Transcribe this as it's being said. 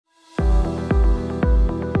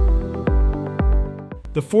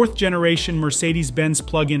the fourth-generation Mercedes-Benz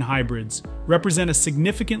plug-in hybrids represent a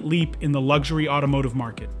significant leap in the luxury automotive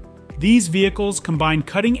market. These vehicles combine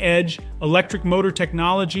cutting-edge electric motor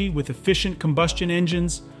technology with efficient combustion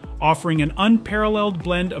engines, offering an unparalleled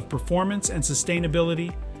blend of performance and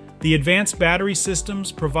sustainability. The advanced battery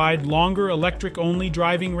systems provide longer electric-only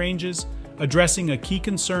driving ranges, addressing a key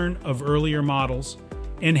concern of earlier models.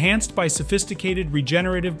 Enhanced by sophisticated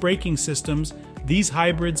regenerative braking systems, these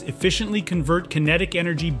hybrids efficiently convert kinetic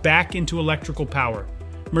energy back into electrical power.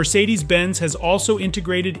 Mercedes-Benz has also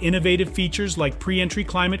integrated innovative features like pre-entry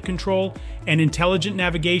climate control and intelligent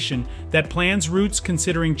navigation that plans routes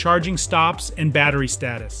considering charging stops and battery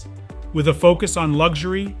status. With a focus on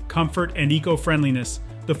luxury, comfort, and eco-friendliness,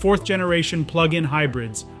 the fourth-generation plug-in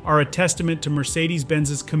hybrids are a testament to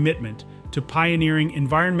Mercedes-Benz's commitment to pioneering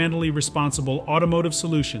environmentally responsible automotive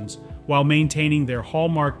solutions while maintaining their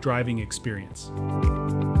hallmark driving experience.